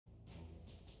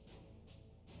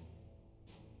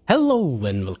Hello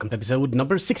and welcome to episode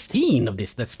number 16 of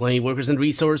this Let's Play Workers and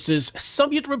Resources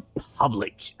Soviet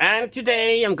Republic. And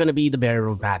today I'm gonna be the bearer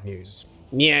of bad news.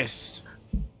 Yes,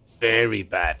 very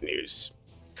bad news.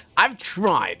 I've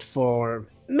tried for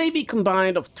maybe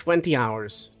combined of 20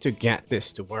 hours to get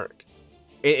this to work.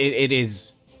 It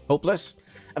is hopeless.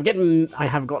 I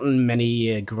have gotten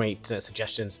many great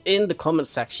suggestions in the comment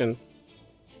section.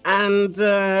 And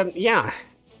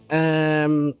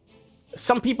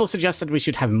some people suggested we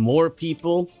should have more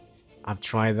people. I've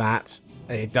tried that.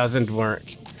 It doesn't work.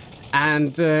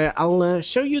 And I'll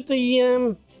show you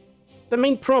the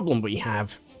main problem we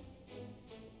have.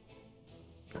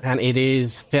 And it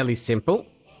is fairly simple.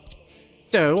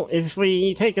 So, if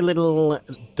we take a little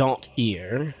dot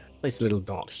here, place a little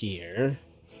dot here,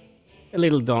 a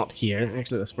little dot here.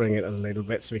 Actually, let's bring it a little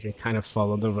bit so we can kind of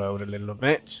follow the road a little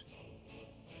bit.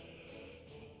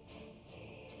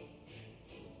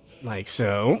 Like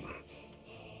so.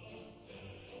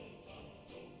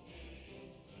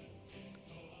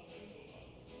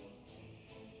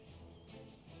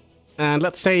 And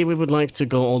let's say we would like to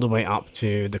go all the way up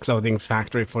to the clothing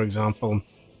factory, for example,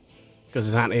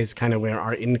 because that is kind of where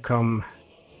our income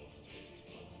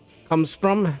comes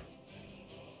from.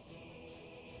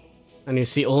 And you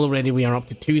see already we are up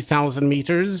to 2,000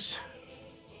 meters.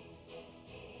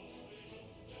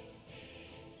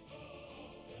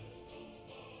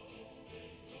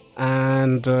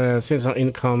 And since our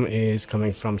income is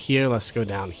coming from here, let's go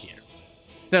down here.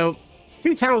 So,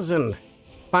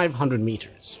 2,500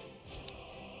 meters.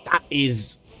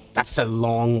 That's a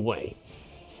long way.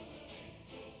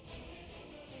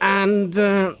 And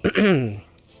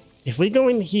if we go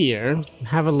in here and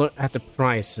have a look at the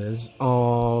prices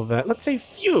of, let's say,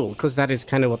 fuel, because that is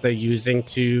kind of what they're using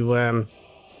to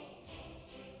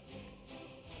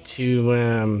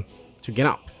get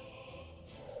up.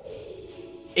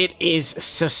 It is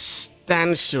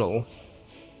substantial,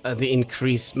 the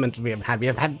increasement we have had. We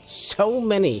have had so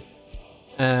many.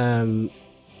 Let's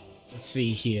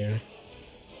see here.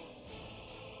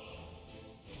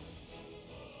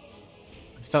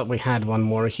 I thought we had one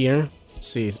more here. Let's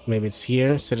see, maybe it's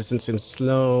here. Citizens in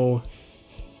slow.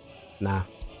 Nah.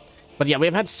 But yeah,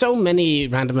 we've had so many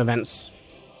random events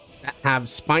that have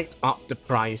spiked up the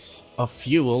price of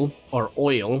fuel or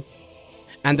oil.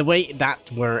 And the way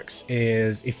that works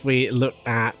is if we look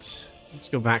at, let's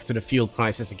go back to the fuel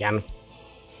prices again.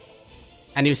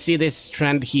 And you see this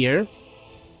trend here.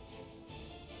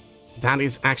 That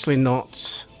is actually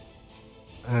not,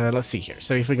 let's see here.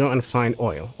 So if we go and find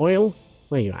oil, where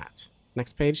are you at?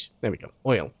 Next page, there we go,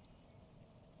 oil.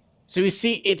 So you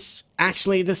see it's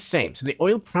actually the same. So the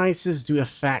oil prices do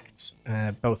affect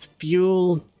both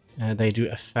fuel, they do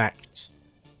affect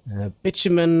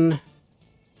bitumen.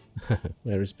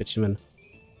 Where is bitumen?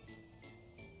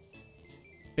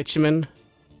 Bitumen?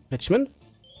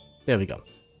 There we go.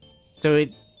 So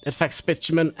it affects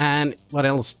bitumen, and what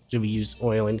else do we use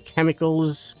oil in?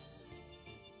 Chemicals.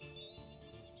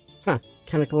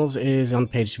 Chemicals is on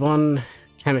page 1.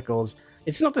 Chemicals.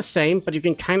 It's not the same, but you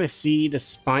can kind of see the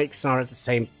spikes are at the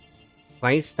same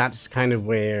place. That's kind of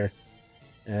where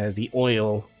the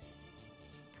oil,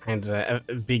 kind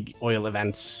of big oil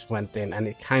events went in, and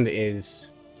it kind of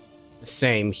is the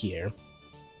same here.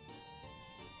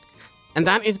 And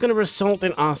that is going to result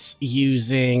in us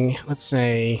using, let's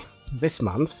say, this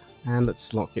month, and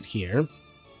let's lock it here.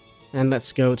 And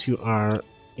let's go to our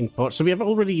import. So we have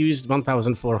already used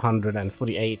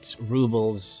 1,448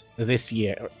 rubles this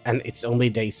year, and it's only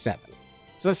day 7.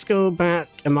 So let's go back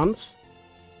a month.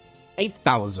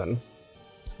 8,000.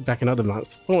 Let's go back another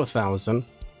month. 4,000.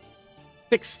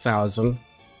 6,000.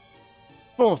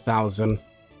 4,000.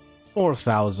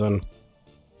 4,000.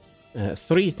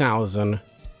 3,000.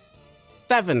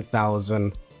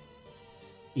 7,000.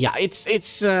 Yeah, it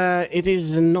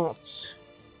is not.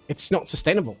 It's not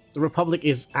sustainable. The Republic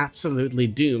is absolutely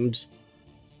doomed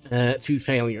to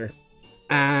failure,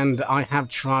 and I have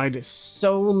tried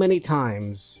so many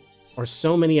times or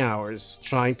so many hours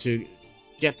trying to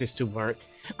get this to work.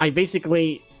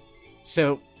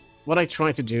 So what I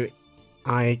tried to do,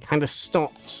 I kind of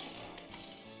stopped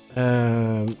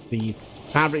the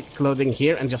fabric clothing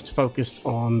here and just focused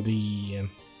on the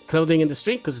clothing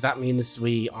industry, because that means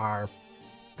we are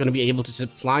going to be able to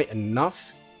supply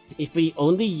enough. If we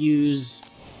only use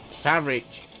fabric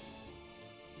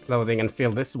clothing and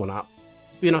fill this one up,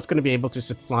 we're not going to be able to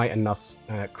supply enough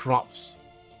crops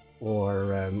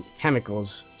or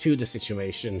chemicals to the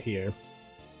situation here.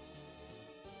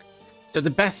 So the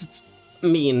best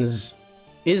means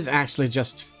is actually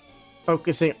just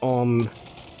focusing on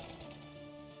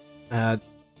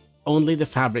only the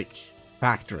fabric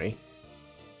factory.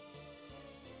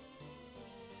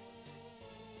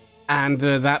 And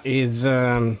that is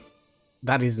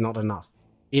not enough.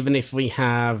 Even if we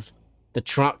have the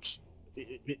truck,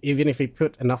 even if we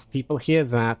put enough people here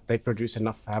that they produce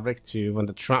enough fabric to, when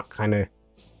the truck kind of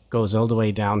goes all the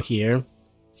way down here,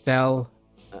 sell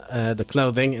the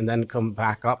clothing and then come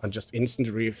back up and just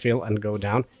instantly refill and go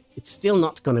down, it's still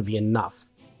not going to be enough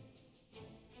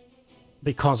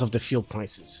because of the fuel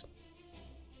prices.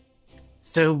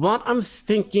 So what I'm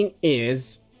thinking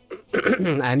is,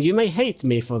 and you may hate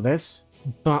me for this,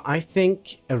 but I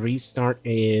think a restart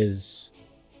is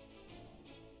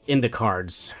in the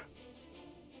cards.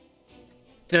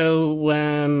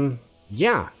 So,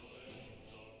 yeah.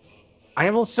 I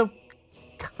have also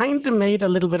kind of made a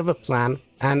little bit of a plan,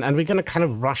 and we're going to kind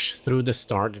of rush through the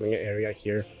starting area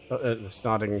here,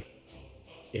 starting,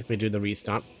 if we do the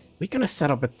restart. We're going to set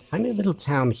up a tiny little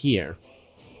town here.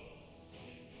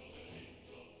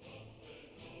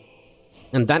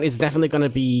 And that is definitely going to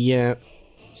be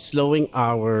slowing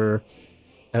our,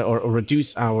 or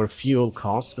reduce our fuel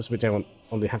costs, because we don't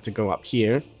only have to go up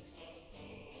here.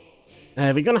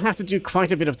 We're going to have to do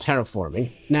quite a bit of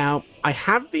terraforming. Now, I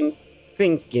have been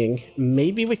thinking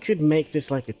maybe we could make this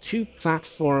like a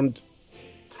two-platformed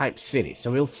type city.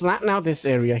 So we'll flatten out this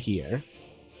area here.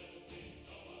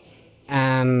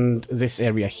 And this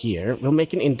area here. We'll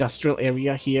make an industrial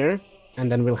area here.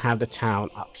 And then we'll have the town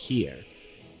up here.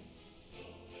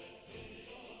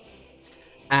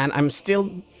 And I'm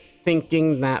still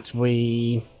thinking that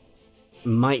we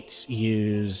might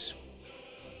use...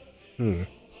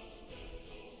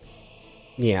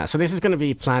 Yeah, so this is going to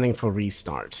be planning for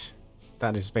restart.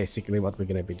 That is basically what we're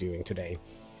going to be doing today.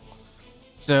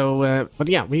 So, but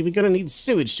yeah, we're going to need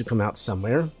sewage to come out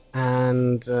somewhere.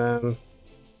 And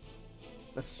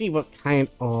let's see what kind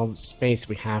of space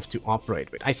we have to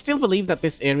operate with. I still believe that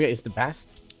this area is the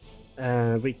best.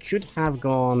 We could have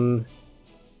gone...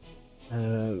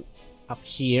 up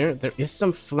here. There is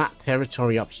some flat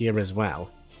territory up here as well.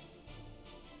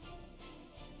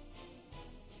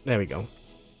 There we go.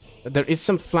 There is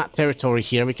some flat territory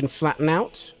here we can flatten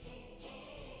out.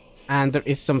 And there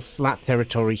is some flat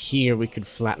territory here we could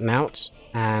flatten out.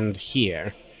 And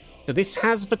here. So this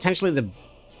has potentially the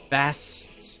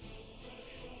best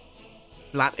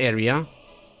flat area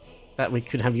that we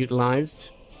could have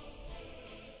utilized.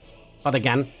 But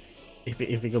again,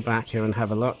 if we go back here and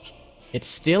have a look, it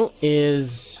still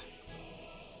is...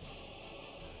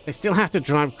 They still have to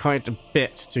drive quite a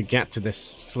bit to get to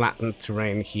this flattened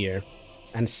terrain here.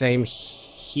 And same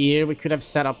here, we could have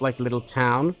set up like a little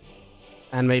town.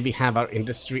 And maybe have our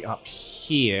industry up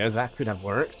here. That could have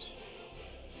worked.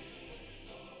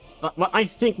 But what I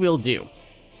think we'll do...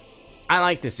 I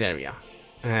like this area.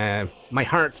 My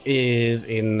heart is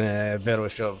in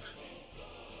Beryushov.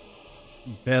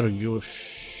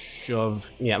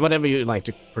 Yeah, whatever you like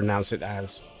to pronounce it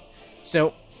as.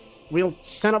 So, we'll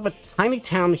set up a tiny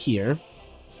town here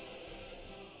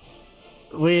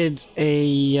with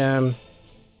a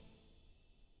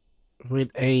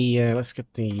let's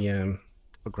get the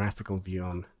topographical view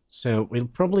on. So we'll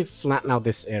probably flatten out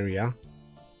this area.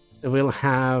 So we'll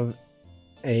have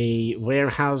a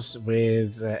warehouse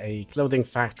with a clothing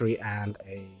factory and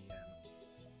a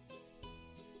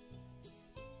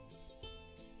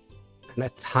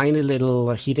tiny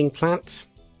little heating plant.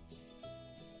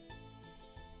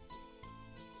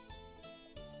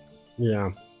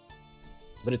 Yeah.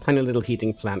 But a tiny little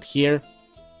heating plant here.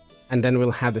 And then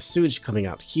we'll have the sewage coming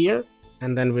out here.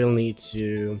 And then we'll need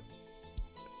to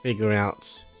figure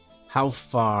out how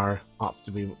far up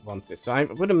do we want this. So I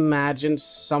would imagine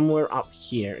somewhere up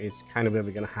here is kind of where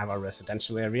we're going to have our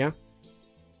residential area.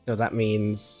 So that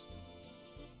means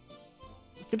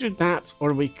we could do that,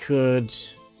 or we could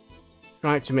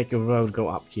try to make a road go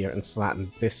up here and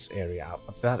flatten this area out,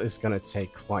 but that is going to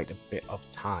take quite a bit of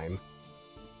time.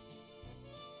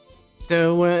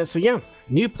 So, so yeah,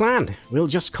 new plan. We'll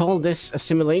just call this a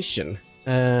simulation.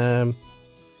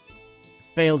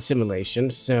 Failed simulation,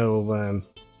 so,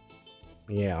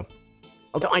 yeah.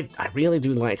 Although I really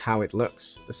do like how it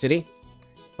looks, the city,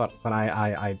 but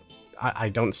I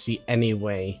don't see any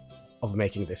way of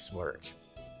making this work.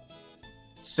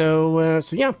 So,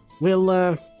 so yeah,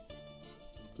 we'll,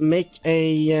 make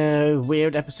a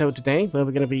weird episode today where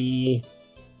we're going to be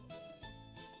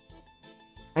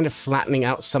kind of flattening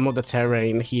out some of the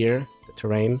terrain here. The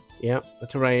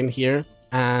terrain here.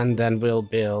 And then we'll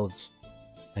build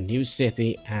a new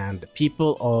city, and the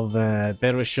people of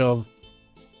Beryushov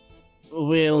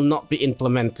will not be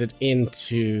implemented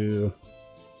into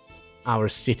our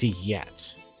city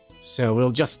yet. So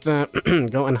we'll just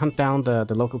go and hunt down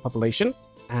the local population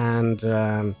and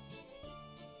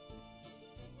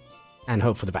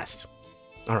hope for the best.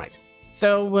 All right.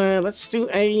 So let's do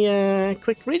a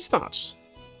quick restart.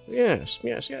 Yes,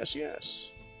 yes, yes,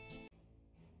 yes.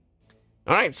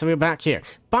 Alright, so we're back here.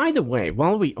 By the way,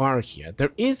 while we are here,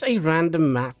 there is a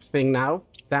random map thing now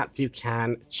that you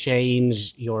can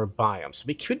change your biomes.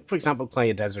 We could, for example,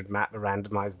 play a desert map, a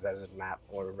randomized desert map,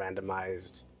 or a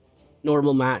randomized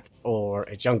normal map, or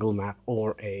a jungle map,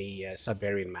 or a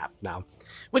Siberian map now,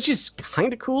 which is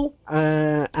kind of cool.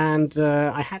 I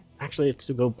had actually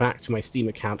to go back to my Steam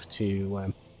account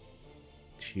to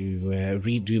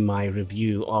redo my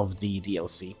review of the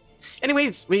DLC.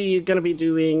 Anyways, we're gonna be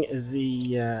doing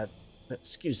the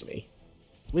excuse me.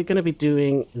 We're gonna be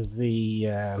doing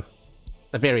the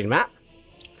Siberian map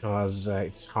because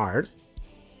it's hard.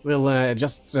 We'll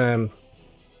just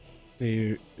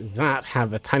do that.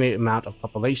 Have a tiny amount of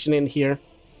population in here.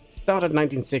 Start at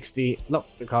 1960,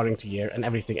 locked according to year, and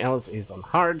everything else is on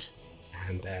hard.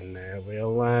 And then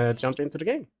we'll jump into the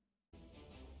game.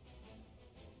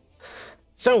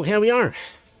 So here we are.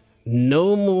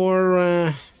 No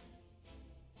more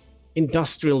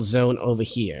industrial zone over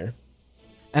here.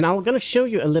 And I'm gonna show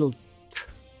you a little,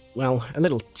 well, a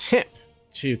little tip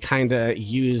to kind of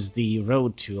use the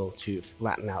road tool to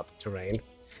flatten out the terrain.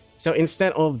 So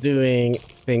instead of doing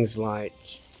things like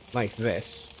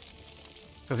this,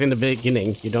 because in the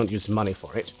beginning you don't use money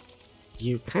for it,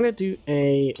 you kind of do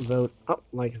a road up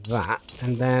like that,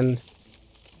 and then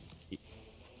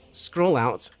scroll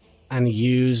out and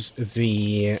use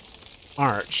the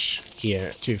arch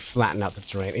here to flatten out the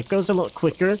terrain. It goes a lot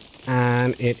quicker,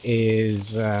 and it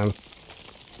is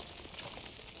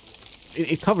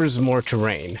it covers more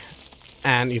terrain,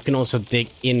 and you can also dig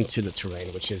into the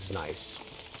terrain, which is nice.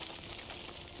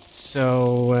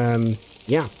 So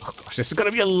yeah, oh gosh, this is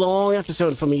gonna be a long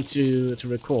episode for me to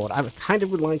record. I kind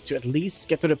of would like to at least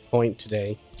get to the point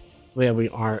today where we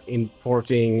are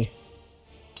importing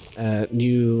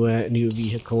new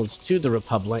vehicles to the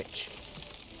Republic.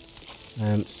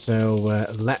 So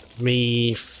let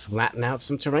me flatten out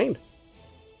some terrain.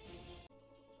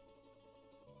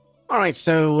 Alright,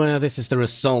 so this is the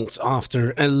result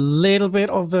after a little bit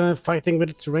of fighting with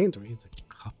the terrain. There is a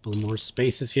couple more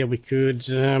spaces here we could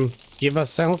give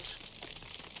ourselves.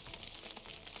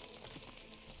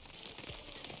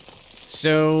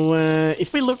 So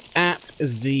if we look at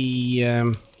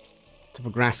the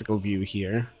topographical view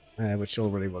here, which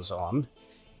already was on,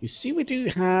 you see we do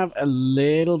have a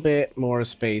little bit more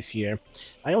space here.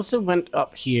 I also went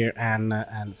up here and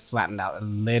flattened out a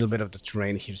little bit of the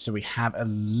terrain here, so we have a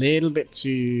little bit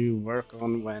to work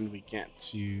on when we get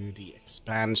to the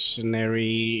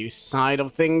expansionary side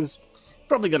of things.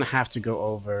 Probably gonna have to go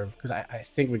over, because I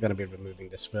think we're gonna be removing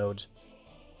this road.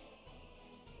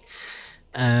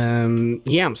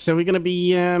 Yeah, so we're gonna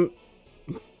be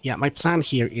yeah, my plan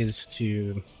here is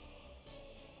to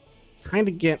kind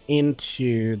of get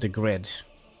into the grid.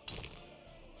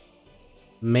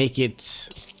 Make it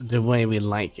the way we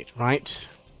like it, right?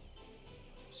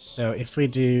 So if we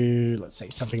do, let's say,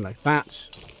 something like that,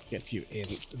 get you in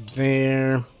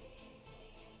there,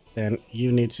 then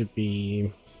you need to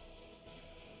be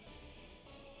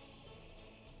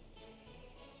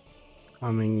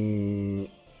coming...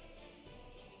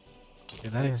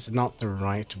 That is not the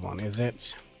right one, is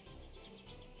it?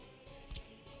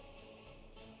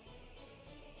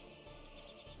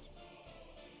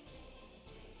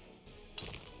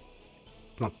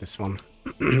 Not this one.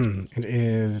 It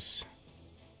is...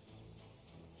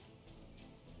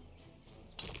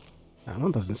 That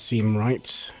one doesn't seem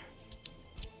right.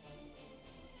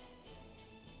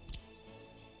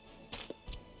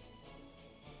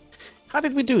 How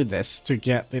did we do this to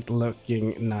get it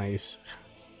looking nice?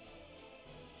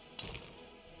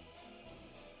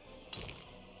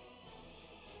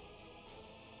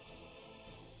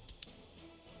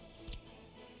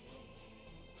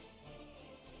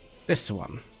 This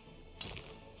one.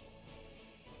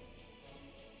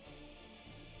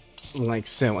 Like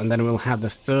so, and then we'll have the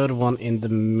third one in the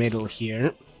middle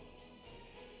here.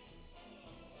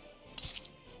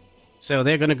 So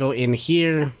they're gonna go in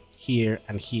here, here,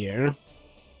 and here.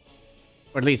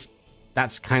 Or at least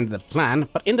that's kind of the plan.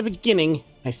 But in the beginning,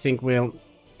 I think we'll...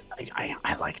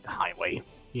 I like the highway.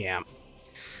 Yeah.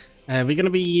 We're gonna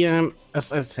be,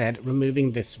 as I said,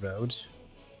 removing this road.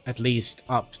 At least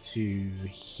up to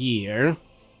here.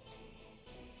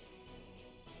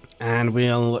 And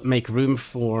we'll make room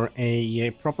for a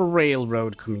proper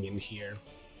railroad coming in here.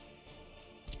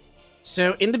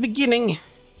 So in the beginning,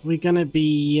 we're gonna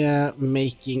be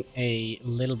making a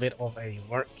little bit of a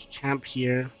work camp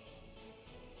here.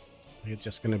 We're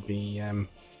just gonna be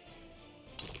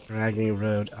dragging a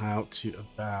road out to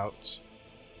about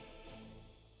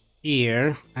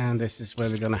here, and this is where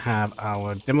we're gonna have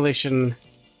our demolition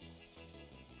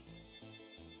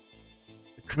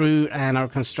crew and our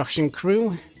construction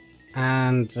crew,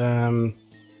 and then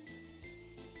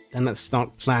let's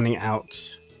start planning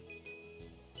out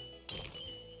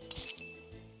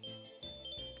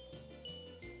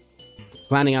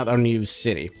our new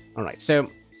city. All right, so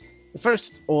the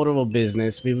first order of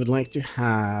business, we would like to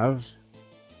have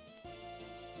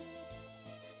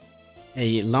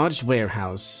a large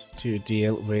warehouse to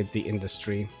deal with the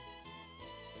industry.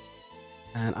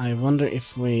 And I wonder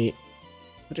if we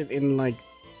put it in like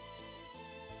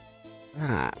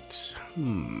that.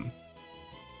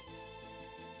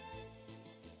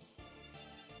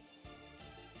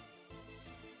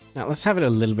 Now let's have it a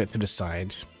little bit to the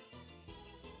side.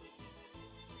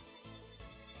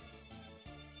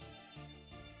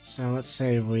 So let's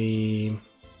say we...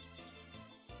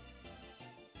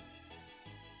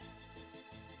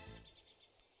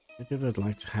 maybe we would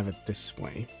like to have it this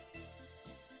way.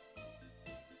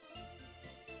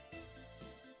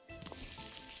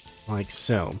 Like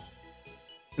so.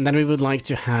 And then we would like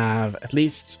to have at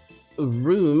least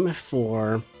room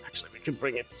for... actually, we could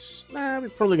bring it... nah, we're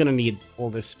probably going to need all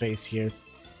this space here.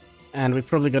 And we're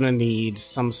probably going to need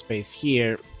some space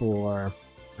here for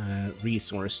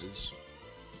resources.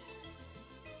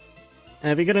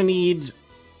 We're going to need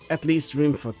at least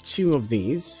room for 2 of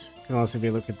these. Because if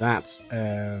you look at that,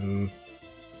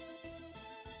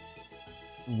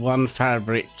 1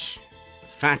 fabric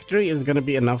factory is going to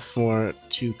be enough for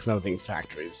 2 clothing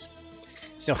factories.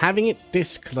 So having it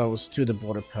this close to the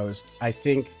border post, I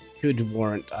think, could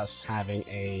warrant us having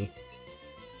a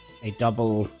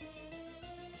double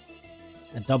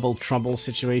trouble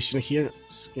situation here.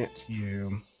 Let's get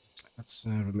you... let's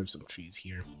remove some trees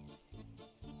here.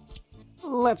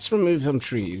 Let's remove some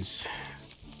trees.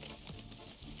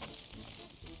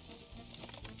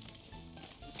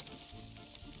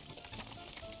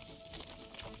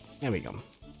 There we go.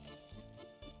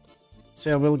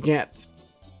 So we'll get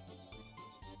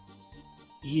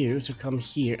you to come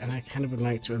here, and I kind of would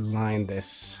like to align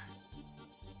this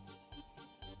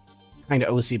kind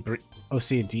of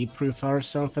OCD proof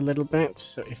ourselves a little bit.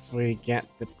 So if we get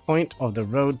the point of the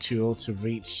road tool to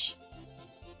reach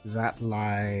that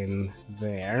line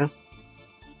there.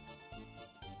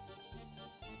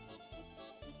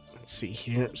 Let's see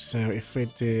here. So if we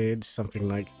did something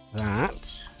like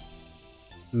that,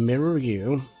 mirror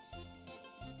you,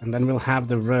 and then we'll have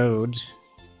the road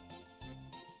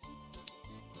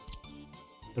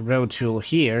tool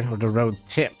here, or the road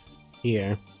tip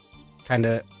here, kind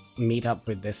of meet up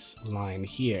with this line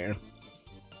here.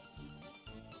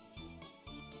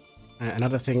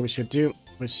 Another thing we should do,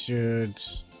 we should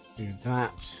do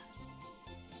that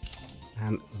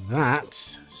and that,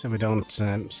 so we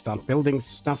don't start building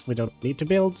stuff we don't need to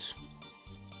build.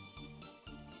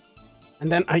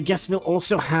 And then I guess we'll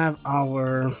also have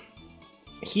our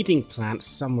heating plant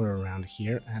somewhere around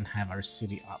here and have our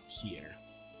city up here.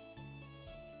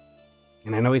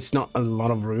 And I know it's not a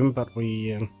lot of room, but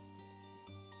we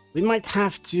might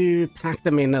have to pack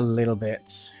them in a little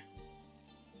bit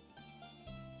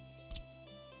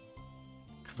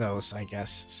close, I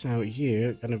guess. So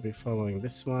you're gonna be following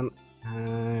this one,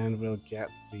 and we'll get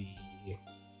the...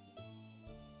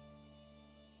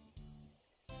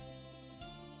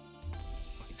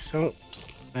 like so.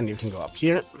 And you can go up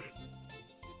here.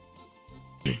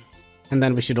 And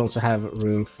then we should also have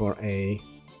room for a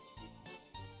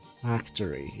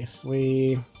factory. If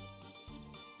we...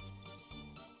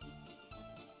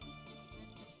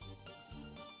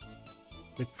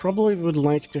 we probably would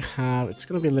like to have... it's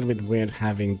going to be a little bit weird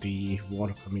having the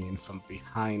water coming in from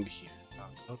behind here.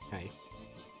 Oh, okay.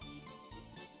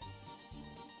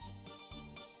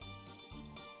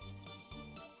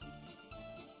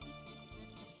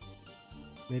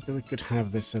 Maybe we could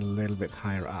have this a little bit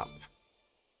higher up.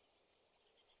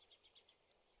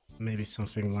 Maybe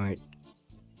something like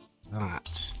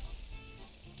that.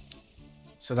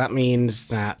 So that means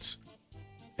that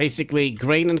basically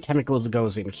grain and chemicals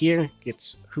goes in here,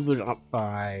 gets hoovered up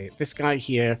by this guy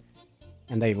here,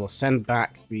 and they will send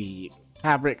back the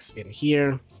fabrics in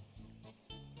here.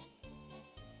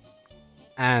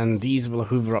 And these will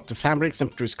hoover up the fabrics and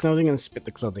produce clothing and spit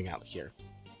the clothing out here.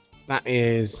 That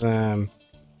is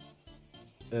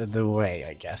the way,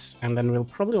 I guess. And then we'll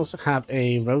probably also have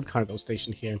a road cargo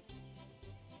station here.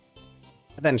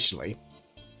 Eventually.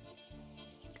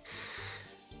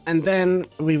 And then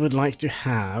we would like to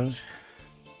have...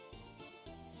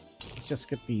 let's just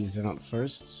get these out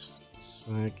first. Let's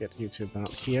get you to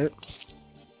about here.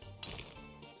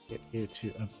 Get you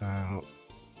to about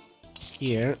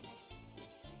here.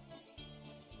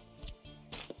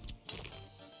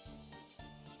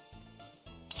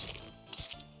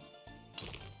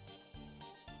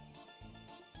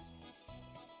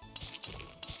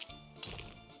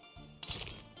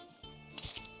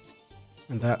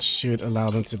 And that should allow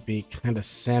them to be kind of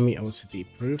semi-OCD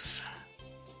proof.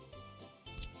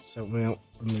 So we'll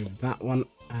remove that one,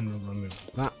 and we'll remove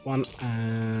that one,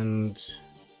 and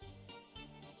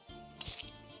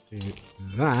do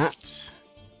that.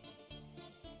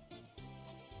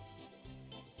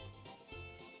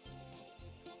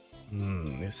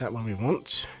 Is that what we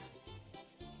want?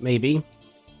 Maybe.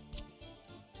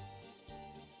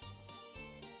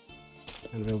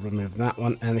 And we'll remove that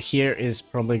one. And here is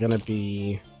probably going to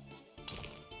be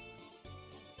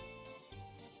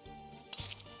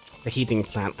the heating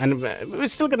plant. And we're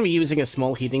still going to be using a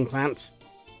small heating plant.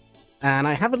 And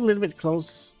I have it a little bit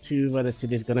close to where the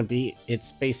city is going to be.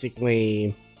 It's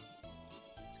basically...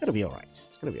 It's going to be alright.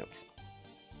 It's going to be okay.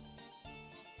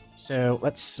 So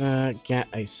let's get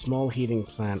a small heating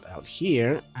plant out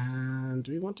here. And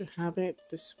do we want to have it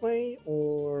this way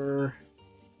or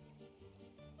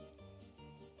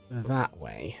that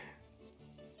way?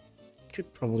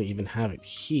 Could probably even have it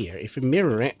here. If we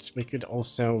mirror it, we could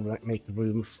also make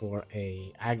room for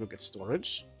a aggregate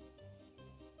storage.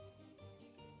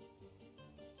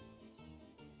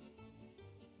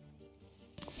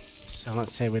 So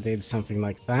let's say we did something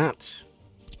like that.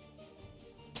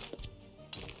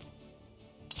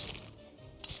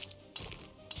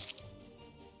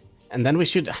 And then we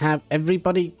should have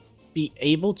everybody be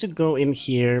able to go in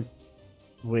here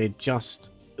with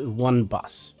just one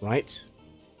bus, right?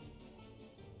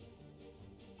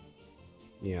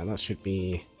 Yeah, that should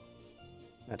be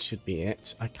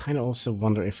it. I kind of also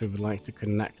wonder if we would like to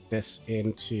connect this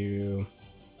into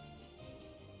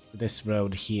this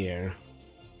road here.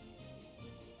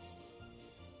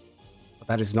 But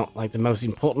that is not like the most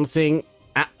important thing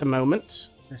at the moment.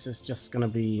 This is just going to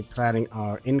be planning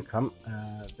our income.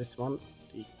 This one,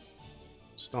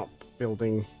 stop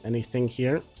building anything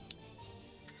here.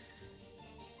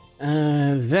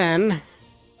 Then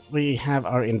we have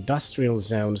our industrial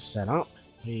zone set up.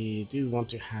 We do want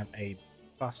to have a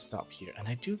bus stop here. And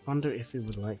I do wonder if we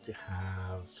would like to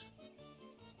have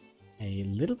a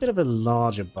little bit of a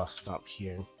larger bus stop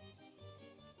here.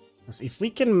 Because if we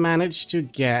can manage to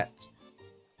get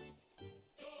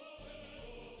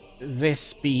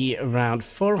this be around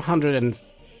 400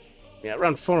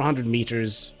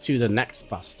 meters to the next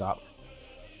bus stop,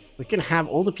 we can have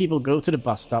all the people go to the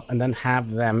bus stop and then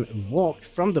have them walk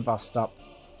from the bus stop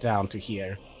down to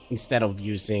here instead of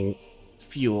using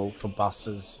fuel for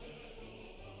buses,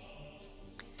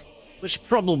 which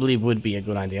probably would be a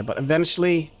good idea. But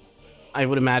eventually I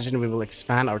would imagine we will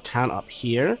expand our town up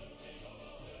here,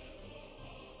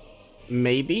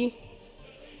 maybe,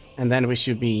 and then we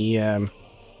should be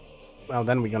well,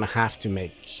 then we're gonna have to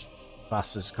make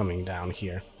buses coming down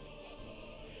here.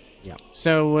 Yeah,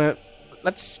 so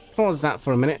let's pause that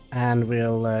for a minute and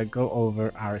we'll go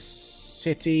over our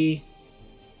city.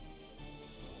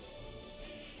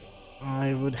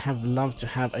 I would have loved to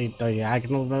have a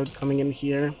diagonal road coming in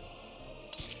here.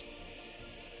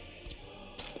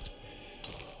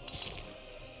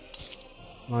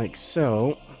 Like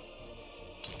so.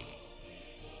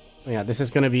 So yeah, this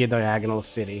is going to be a diagonal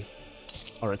city.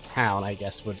 Or a town, I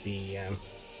guess, would be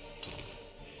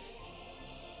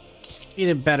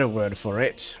a better word for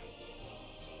it.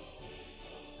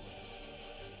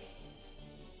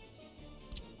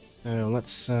 So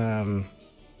let's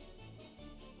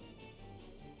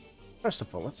first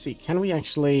of all, let's see, can we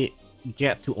actually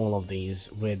get to all of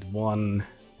these with one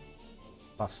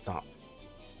bus stop?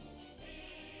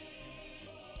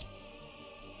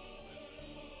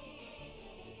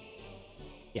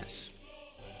 Yes.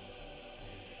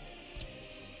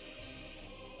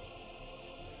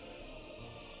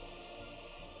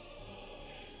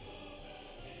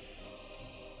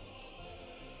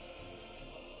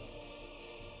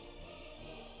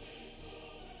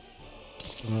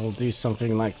 We'll do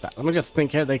something like that. Let me just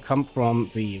think here. They come from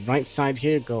the right side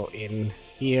here, go in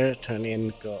here, turn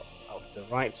in, go out the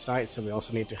right side. So we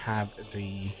also need to have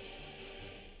the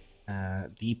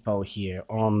depot here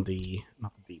on the,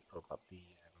 not the depot, but the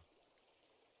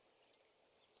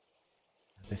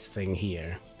this thing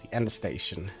here, the end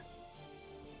station.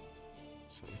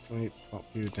 So if we plop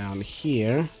you down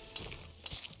here,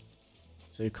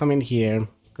 so you come in here,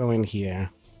 go in here,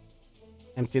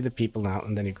 empty the people out,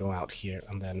 and then you go out here,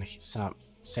 and then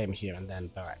same here, and then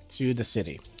back to the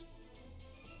city.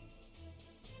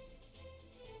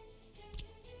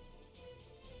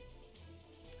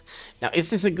 Now, is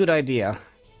this a good idea?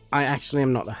 I actually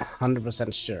am not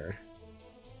 100% sure.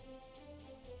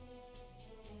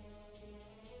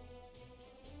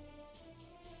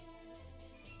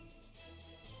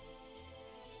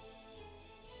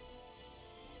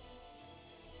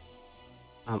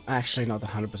 I'm actually not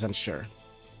 100% sure.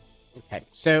 Okay,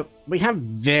 so we have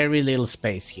very little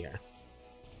space here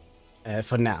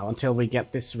for now until we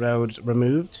get this road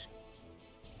removed.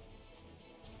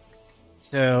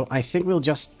 So I think we'll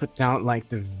just put down like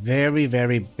the very,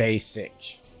 very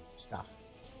basic stuff.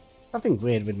 Something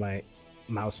weird with my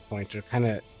mouse pointer. Kind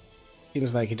of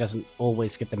seems like it doesn't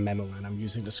always get the memo when I'm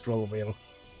using the scroll wheel.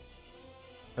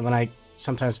 So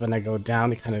sometimes when I go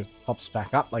down, it kind of pops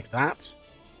back up like that.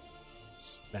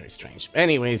 It's very strange.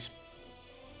 Anyways,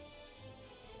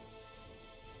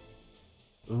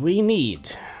 we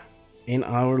need, in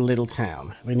our little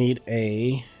town, we need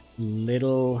a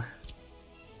little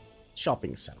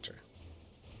shopping center.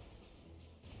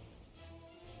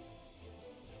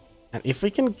 And if we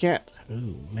can get...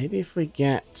 Ooh, maybe if we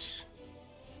get...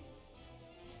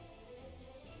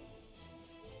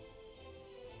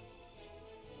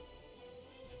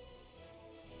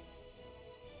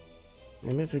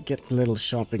 Maybe if we get the little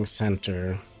shopping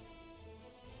center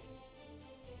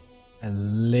a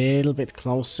little bit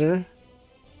closer.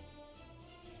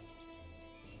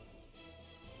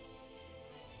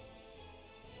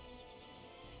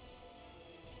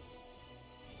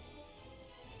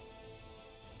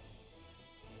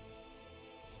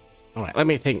 All right, let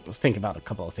me think about a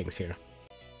couple of things here.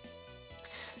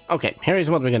 Okay, here is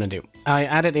what we're gonna do. I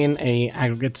added in a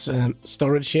aggregate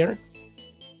storage here.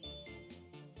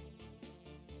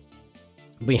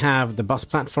 We have the bus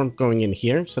platform going in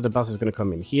here, so the bus is gonna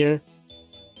come in here,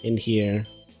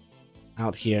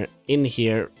 out here, in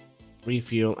here,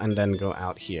 refuel, and then go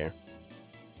out here.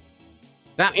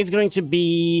 That is going to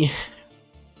be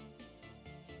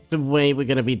the way we're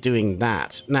going to be doing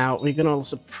that. Now, we're going to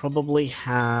also probably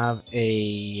have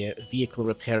a vehicle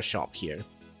repair shop here.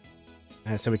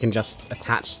 So we can just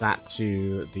attach that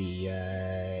to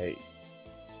the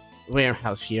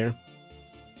warehouse here.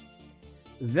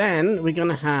 Then we're going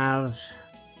to have...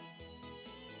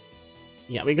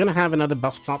 Yeah, we're going to have another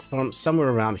bus platform somewhere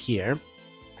around here.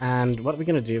 And what we're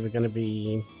going to do, we're going to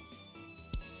be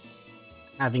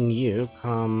having you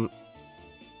come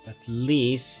at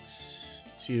least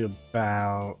to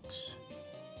about...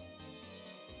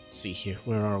 Let's see here,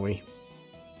 where are we?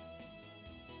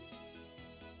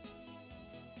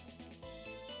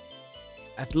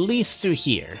 At least to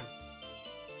here.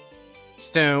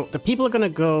 So the people are going to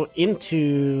go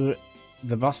into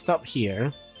the bus stop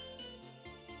here.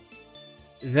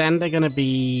 Then they're going to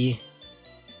be...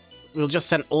 We'll just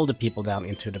send all the people down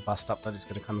into the bus stop that is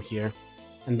going to come here.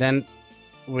 And then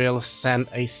we'll send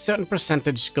a certain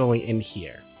percentage going in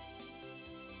here.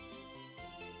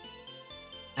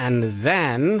 And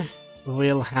then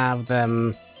we'll have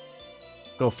them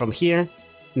go from here.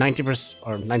 90%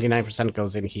 or 99%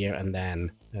 goes in here, and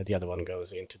then the other one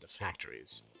goes into the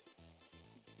factories.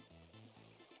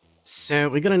 So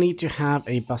we're gonna need to have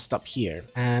a bus stop here,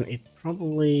 and it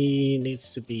probably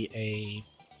needs to be a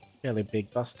fairly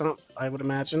big bus stop, I would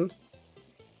imagine.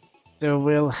 So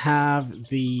we'll have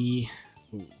the...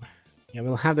 Yeah,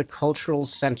 we'll have the cultural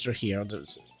center here, the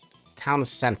town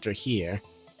center here.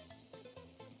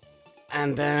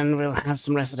 And then we'll have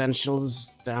some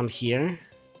residentials down here.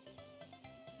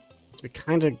 We're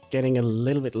kind of getting a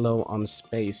little bit low on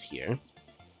space here.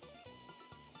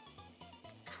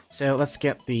 So let's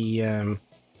get the...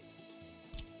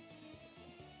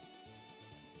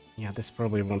 Yeah, this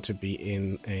probably want to be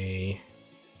in a...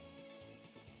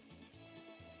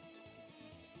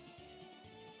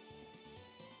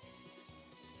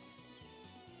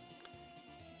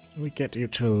 We get you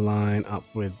to line up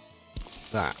with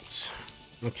that.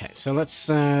 Okay, so let's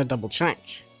double check.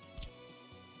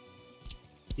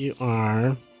 You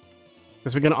are...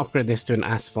 Because we're going to upgrade this to an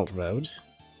asphalt road.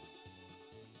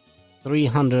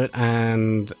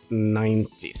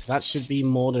 390. So that should be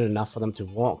more than enough for them to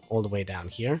walk all the way down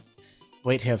here.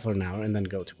 Wait here for an hour and then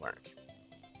go to work.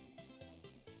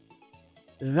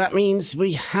 That means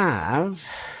we have...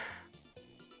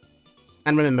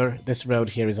 And remember, this road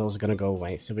here is also going to go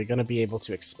away. So we're going to be able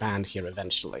to expand here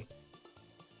eventually.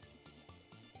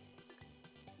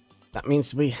 That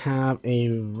means we have a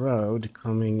road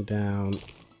coming down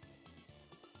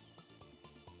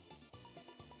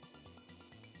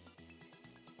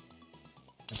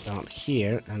about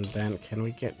here, and then can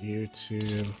we get you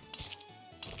to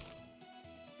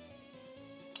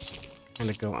kind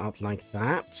of go out like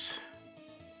that?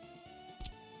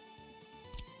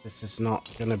 This is not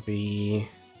gonna be...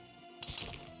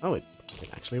 Oh, it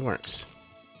actually works.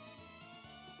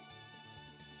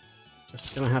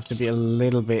 Just gonna have to be a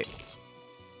little bit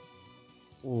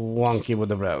wonky with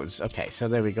the roads. Okay, so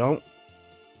there we go.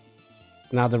 So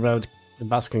now the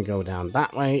bus can go down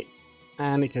that way,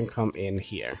 and it can come in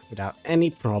here without any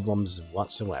problems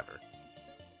whatsoever.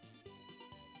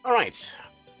 Alright.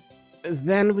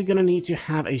 Then we're gonna need to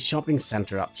have a shopping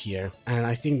center up here. And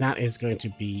I think that is going to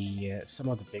be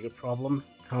somewhat the bigger problem.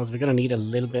 Because we're gonna need a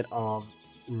little bit of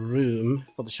room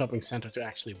for the shopping center to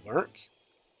actually work.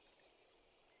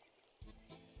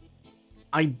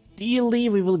 Ideally,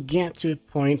 we will get to a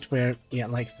point where, yeah,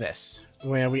 like this,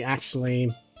 where we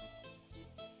actually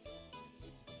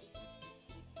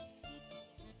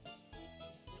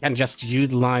can just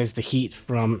utilize the heat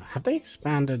from... Have they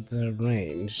expanded the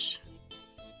range?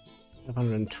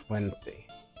 520.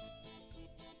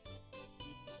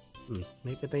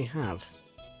 Maybe they have.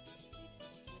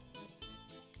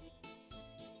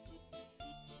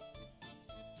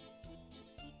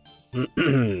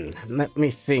 Let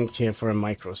me think here for a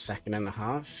microsecond and a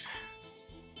half.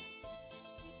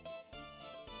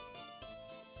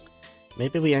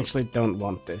 Maybe we actually don't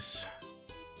want this.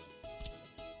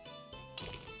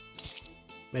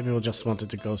 Maybe we'll just want it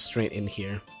to go straight in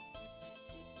here.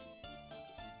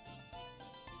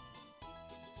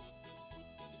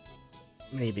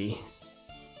 Maybe.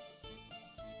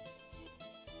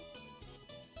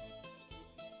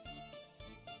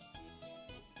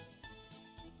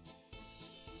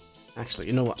 Actually,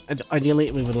 you know what?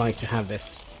 Ideally, we would like to have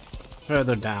this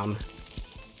further down.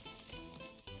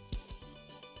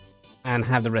 And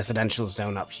have the residential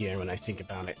zone up here when I think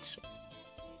about it.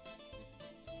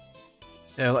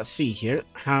 So let's see here.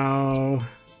 How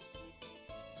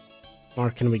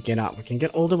far can we get up? We can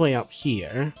get all the way up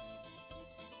here.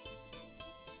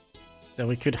 So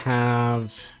we could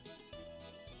have...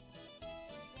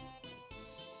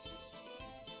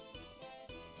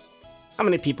 How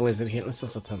many people is it here? Let's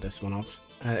also turn this one off.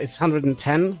 It's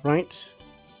 110, right?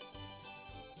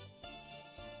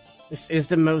 This is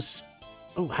the most...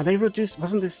 Oh, have they reduced...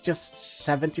 Wasn't this just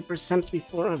 70%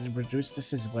 before? Have they reduced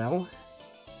this as well?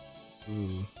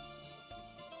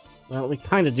 Well, we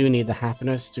kind of do need the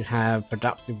happiness to have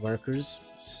productive workers.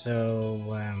 So,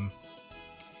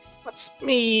 let's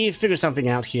me figure something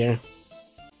out here.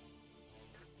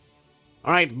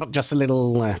 Alright, but just a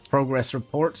little progress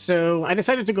report. So I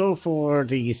decided to go for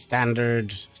the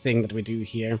standard thing that we do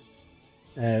here.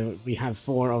 We have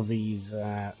 4 of these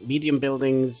medium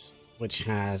buildings, which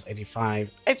has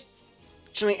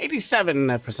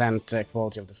 87%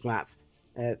 quality of the flats.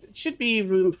 It should be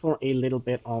room for a little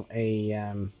bit of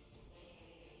a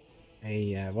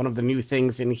one of the new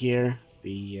things in here.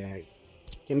 The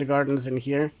kindergartens in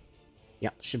here. Yeah,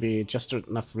 should be just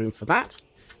enough room for that.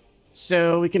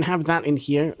 So we can have that in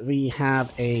here. We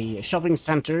have a shopping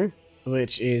center,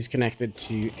 which is connected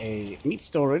to a meat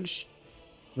storage,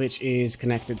 which is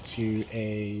connected to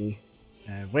a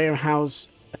warehouse,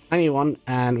 a tiny one,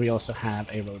 and we also have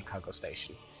a road cargo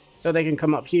station. So they can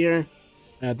come up here,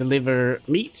 deliver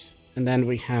meat, and then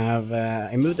we have...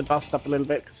 I moved the bus up a little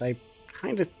bit, because I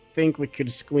kind of think we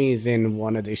could squeeze in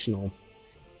one additional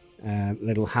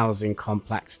little housing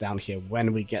complex down here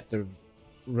when we get the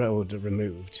road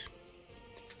removed.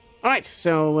 Alright,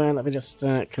 so let me just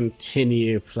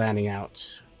continue planning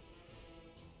out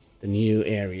the new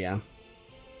area.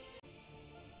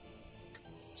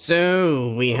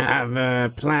 So, we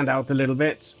have planned out a little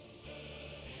bit.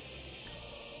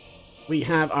 We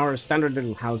have our standard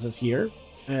little houses here.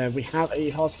 We have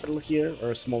a hospital here, or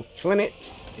a small clinic,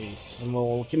 a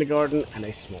small kindergarten, and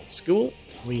a small school.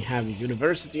 We have the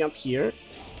university up here.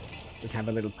 We have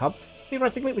a little pub.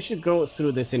 Theoretically, we should go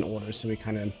through this in order, so we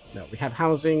kind of know. We have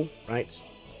housing, right?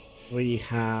 We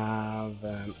have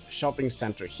a shopping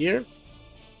center here,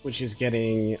 which is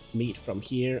getting meat from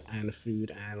here, and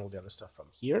food and all the other stuff from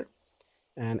here.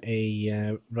 And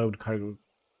a road cargo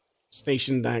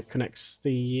station that connects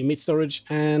the meat storage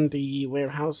and the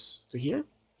warehouse to here.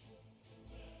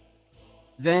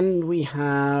 Then we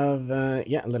have,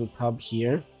 yeah, a little pub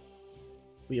here.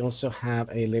 We also have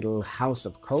a little house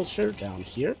of culture down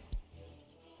here.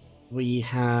 We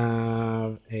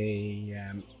have a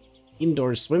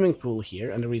indoor swimming pool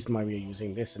here, and the reason why we are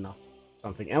using this and not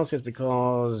something else is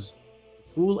because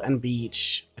pool and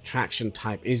beach attraction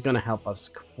type is going to help us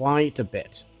quite a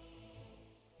bit.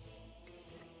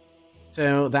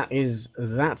 So that is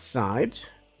that side.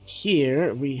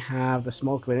 Here we have the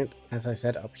small clinic, as I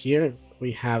said, up here.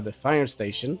 We have the fire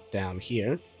station down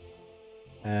here.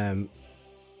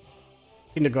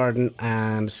 Kindergarten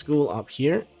and school up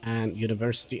here, and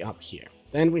university up here.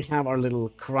 Then we have our little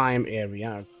crime area,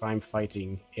 our crime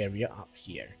fighting area up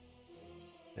here.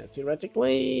 And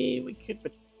theoretically, we could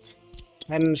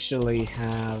potentially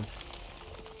have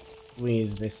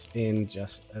squeezed this in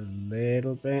just a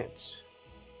little bit.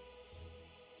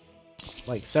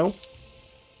 Like so.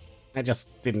 I just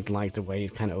didn't like the way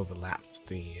it kind of overlapped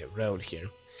the road here.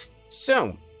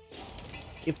 So,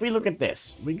 if we look at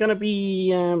this, we're gonna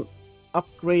be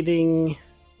upgrading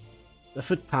the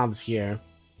footpaths here,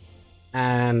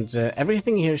 and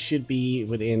everything here should be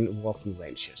within walking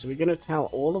range here. So we're gonna tell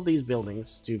all of these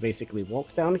buildings to basically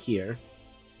walk down here,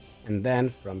 and then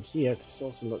from here, this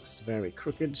also looks very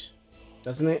crooked,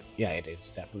 doesn't it? Yeah, it is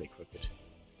definitely crooked.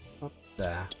 What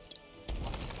the?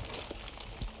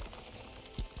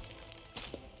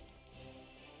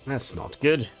 That's not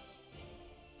good.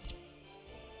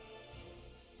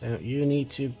 So you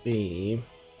need to be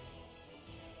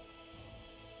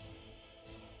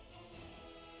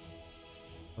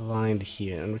aligned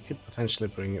here, and we could potentially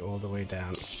bring it all the way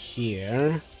down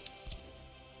here.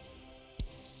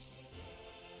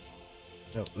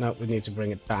 Oh, no, we need to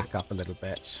bring it back up a little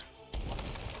bit.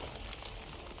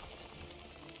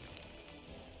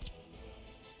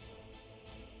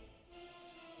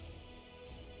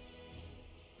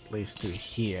 At least to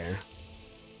here.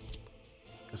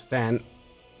 Because then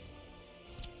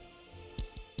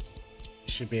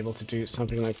should be able to do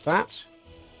something like that.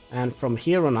 And from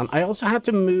here on, I also had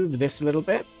to move this a little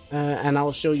bit, and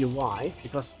I'll show you why.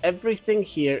 Because everything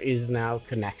here is now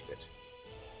connected.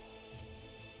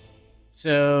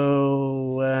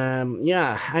 So,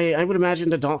 yeah, I would imagine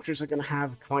the doctors are going to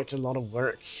have quite a lot of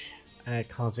work,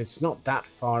 because it's not that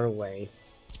far away.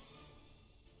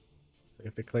 So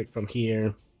if we click from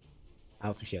here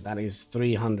out to here, that is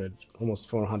 300, almost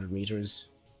 400 meters.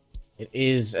 It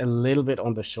is a little bit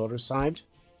on the shorter side,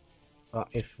 but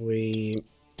if we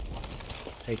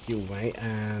take you away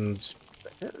and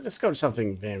let's go to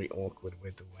something very awkward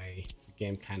with the way the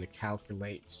game kind of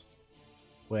calculates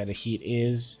where the heat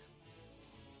is.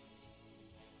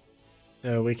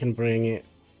 So we can bring it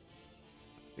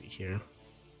here.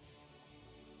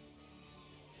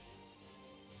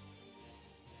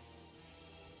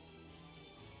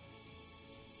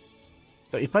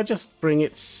 So if I just bring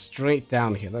it straight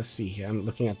down here, let's see here, I'm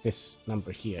looking at this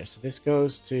number here. So this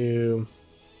goes to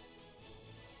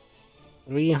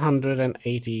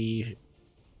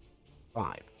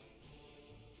 385. If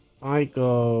I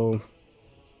go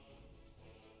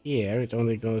here, it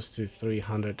only goes to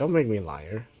 300. Don't make me a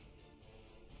liar.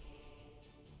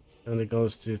 It only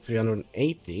goes to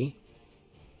 380.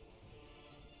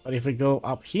 But if we go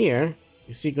up here,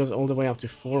 you see it goes all the way up to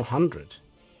 400.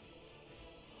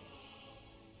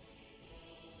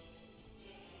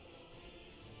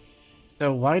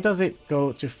 So why does it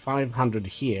go to 500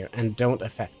 here and don't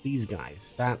affect these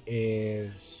guys? That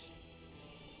is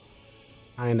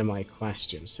kind of my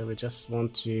question. So we just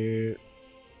want to...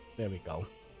 There we go.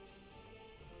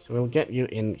 So we'll get you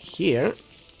in here.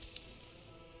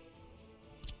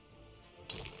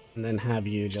 And then have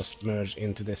you just merge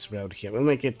into this road here. We'll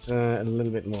make it a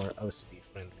little bit more OCD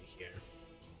friendly here.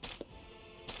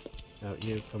 So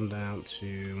you come down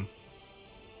to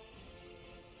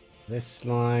this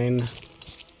line.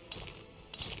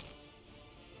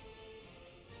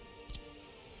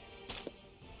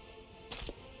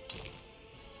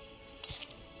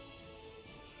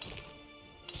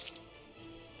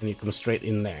 And you come straight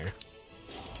in there.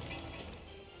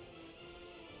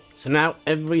 So now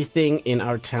everything in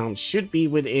our town should be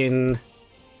within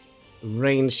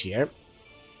range here.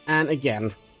 And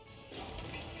again,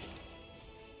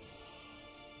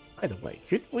 by the way,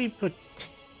 could we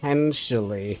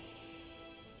potentially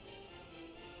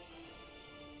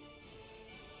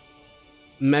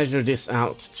measure this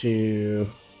out to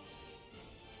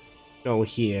go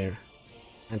here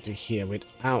and to here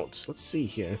without, let's see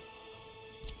here.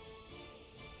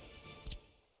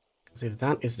 Because if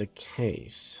that is the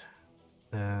case,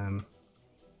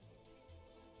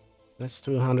 that's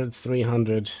 200,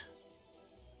 300.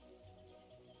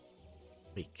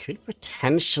 We could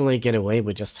potentially get away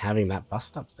with just having that bus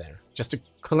stop there. Just to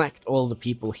collect all the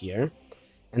people here.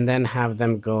 And then have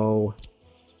them go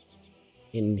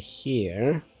in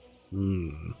here.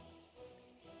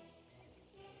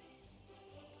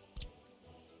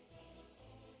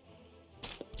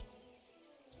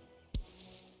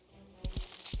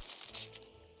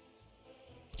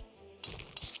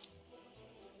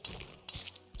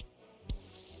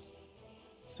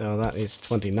 So that is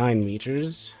 29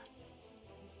 meters.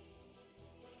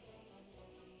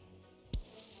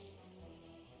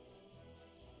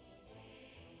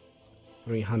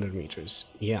 $300 meters.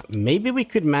 Yeah, maybe we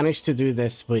could manage to do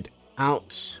this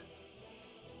without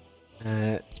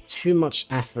too much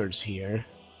efforts here.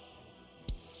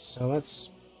 So let's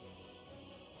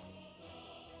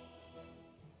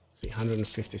see,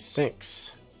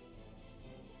 156.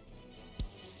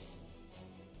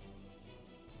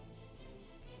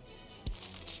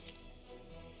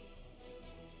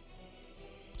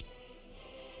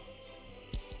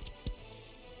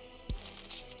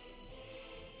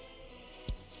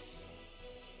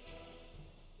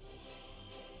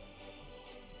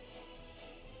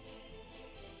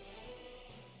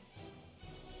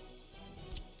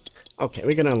 Okay,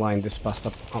 we're gonna line this bus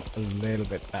stop up a little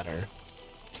bit better.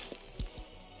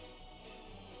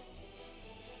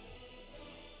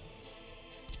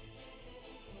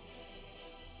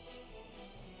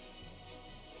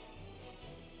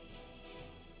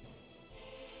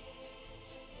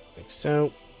 Like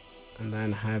so. And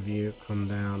then have you come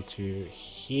down to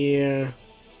here.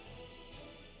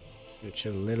 Switch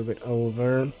a little bit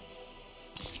over.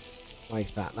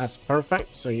 Like that. That's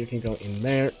perfect. So you can go in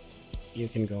there. You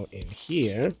can go in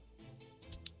here.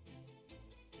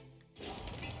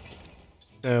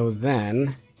 So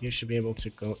then you should be able to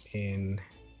go in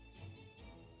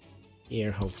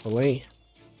here, hopefully.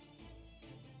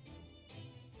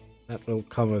 That will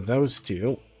cover those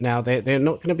two. Now, they're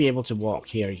not going to be able to walk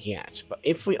here yet, but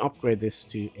if we upgrade this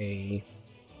to a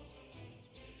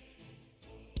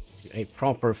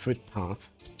proper footpath,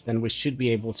 then we should be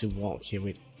able to walk here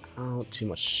without too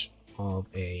much of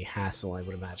a hassle, I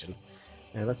would imagine.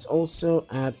 Now, let's also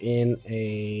add in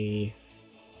a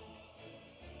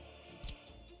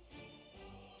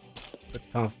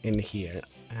footpath in here,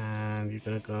 and you're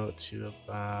going to go to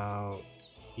about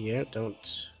here.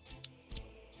 Don't...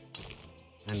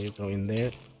 And you go in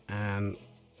there and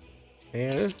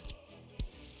there.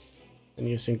 And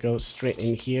you can go straight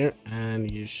in here, and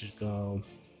you should go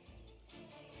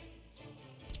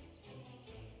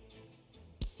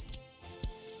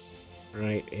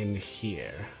right in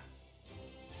here.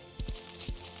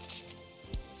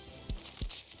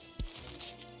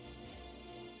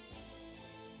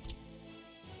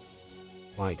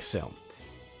 Like so.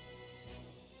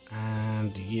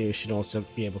 And you should also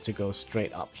be able to go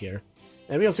straight up here.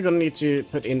 And we're also going to need to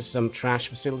put in some trash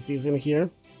facilities in here.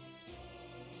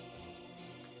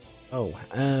 Oh,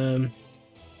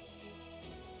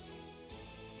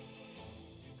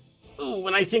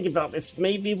 when I think about this,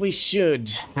 maybe we should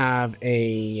have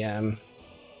a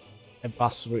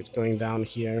bus route going down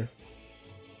here.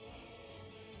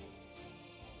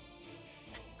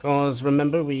 Because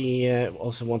remember, we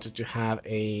also wanted to have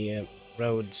a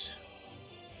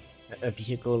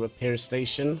vehicle repair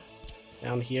station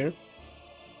down here.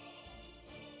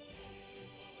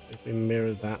 If we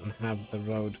mirror that and have the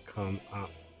road come up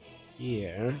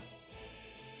here.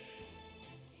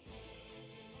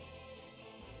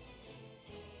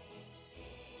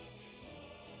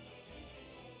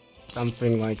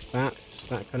 Something like that. Is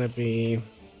that going to be...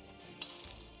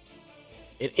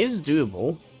 It is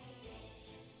doable.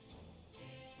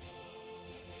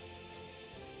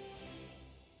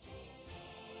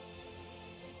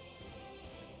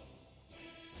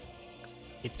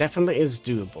 It definitely is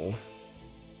doable.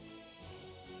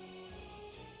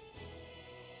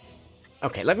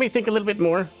 Okay, let me think a little bit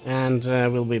more, and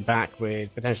we'll be back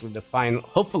with potentially the final,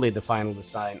 hopefully the final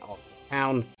design of the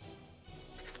town.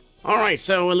 Alright,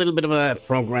 so a little bit of a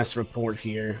progress report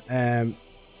here. I've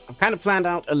kind of planned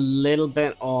out a little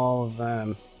bit of,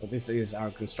 so this is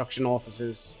our construction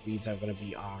offices, these are going to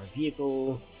be our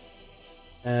vehicle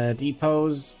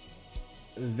depots,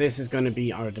 this is going to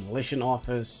be our demolition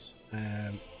office,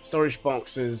 storage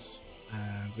boxes,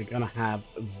 we're going to have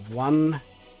one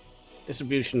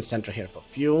distribution center here for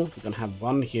fuel. We're gonna have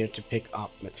one here to pick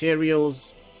up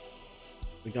materials.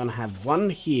 We're gonna have one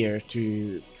here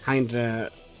to kind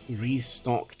of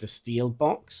restock the steel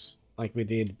box like we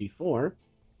did before.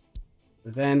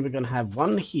 Then we're gonna have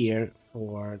one here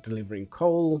for delivering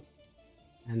coal,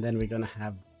 and then we're gonna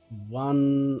have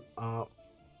one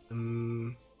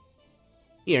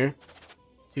here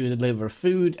to deliver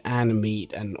food and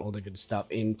meat and all the good stuff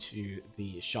into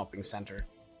the shopping center.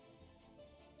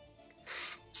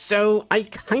 So I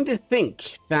kind of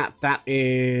think that that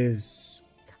is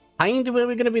kind of where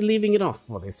we're going to be leaving it off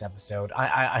for this episode.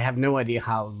 I have no idea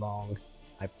how long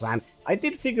I plan. I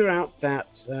did figure out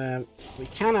that we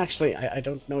can actually, I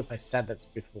don't know if I said that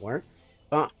before,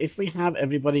 but if we have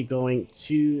everybody going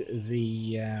to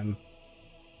the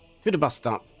bus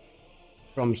stop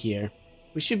from here,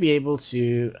 we should be able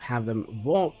to have them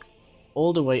walk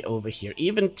all the way over here,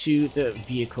 even to the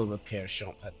vehicle repair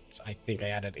shop that I think I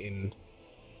added in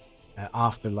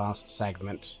after last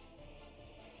segment.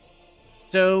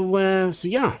 So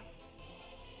yeah,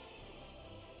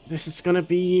 this is gonna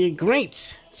be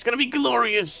great. It's gonna be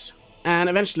glorious, and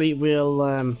eventually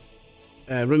we'll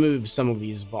remove some of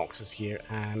these boxes here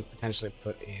and potentially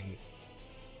put in.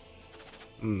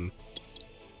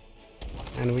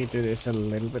 And we do this a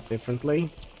little bit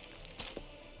differently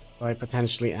by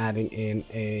potentially adding in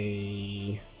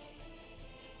a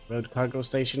road cargo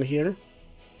station here,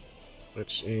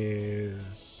 which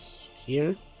is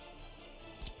here.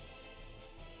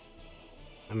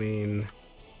 I mean,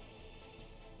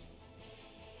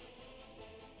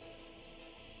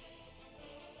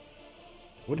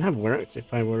 Would have worked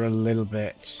if I were a little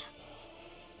bit...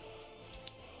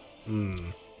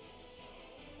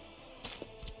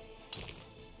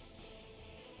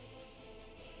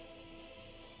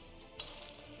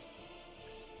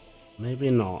 Maybe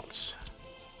not.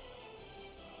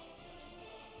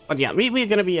 But yeah, we're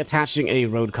going to be attaching a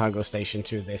road cargo station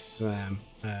to this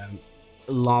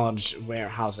large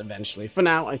warehouse eventually. For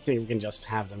now, I think we can just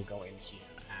have them go in here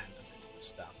and deliver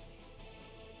stuff.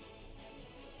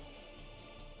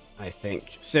 I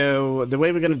think. So the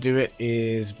way we're going to do it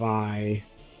is by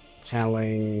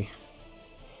telling...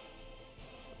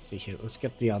 Let's see here. Let's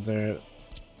get the other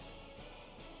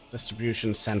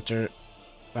distribution center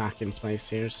back in place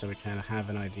here so we kind of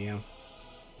have an idea.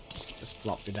 Just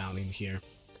plop it down in here.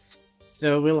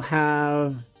 So we'll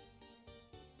have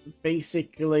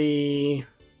basically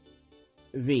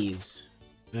these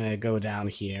go down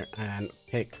here and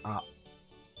pick up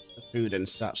the food and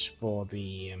such for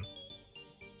the...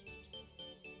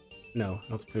 no,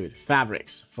 not food.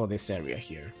 Fabrics for this area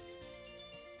here.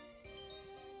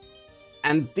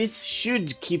 And this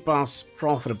should keep us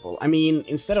profitable. I mean,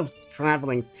 instead of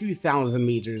traveling 2,000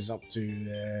 meters up to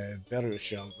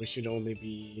Hanniballshow, we should only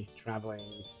be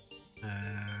traveling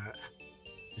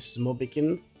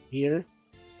Smobikin here,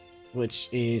 which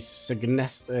is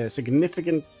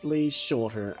significantly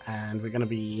shorter, and we're going to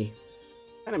be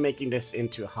kind of making this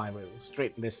into a highway. We'll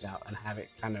straighten this out and have it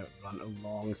kind of run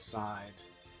alongside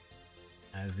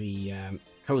the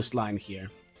coastline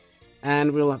here.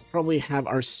 And we'll probably have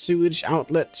our sewage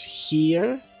outlet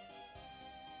here.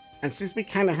 And since we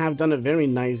kind of have done a very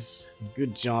nice,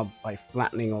 good job by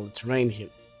flattening all the terrain here,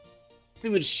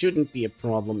 sewage shouldn't be a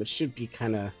problem. It should be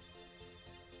kind of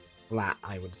flat,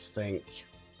 I would think.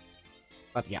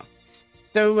 But yeah.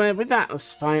 So with that,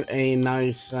 let's find a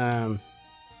nice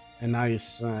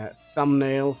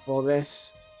thumbnail for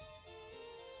this.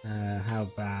 How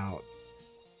about...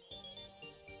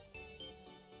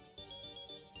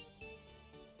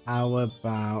 How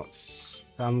about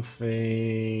something...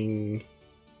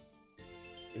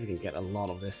 We can get a lot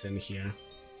of this in here.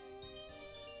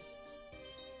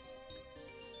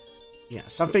 Yeah,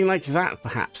 something like that,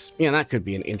 perhaps. Yeah, that could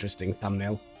be an interesting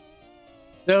thumbnail.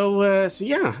 So,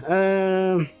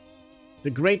 the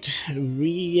great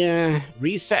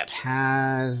reset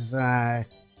has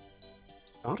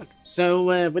started.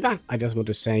 So, with that, I just want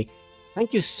to say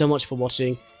thank you so much for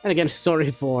watching. And again,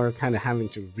 sorry for kind of having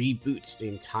to reboot the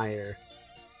entire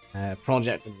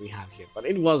project that we have here, but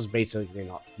it was basically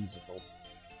not feasible.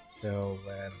 So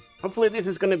hopefully this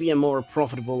is going to be a more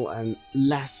profitable and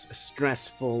less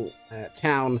stressful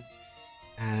town.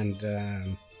 And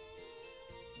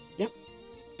yeah,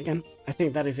 again, I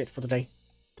think that is it for today.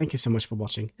 Thank you so much for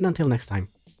watching, and until next time,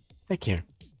 take care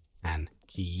and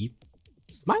keep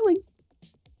smiling.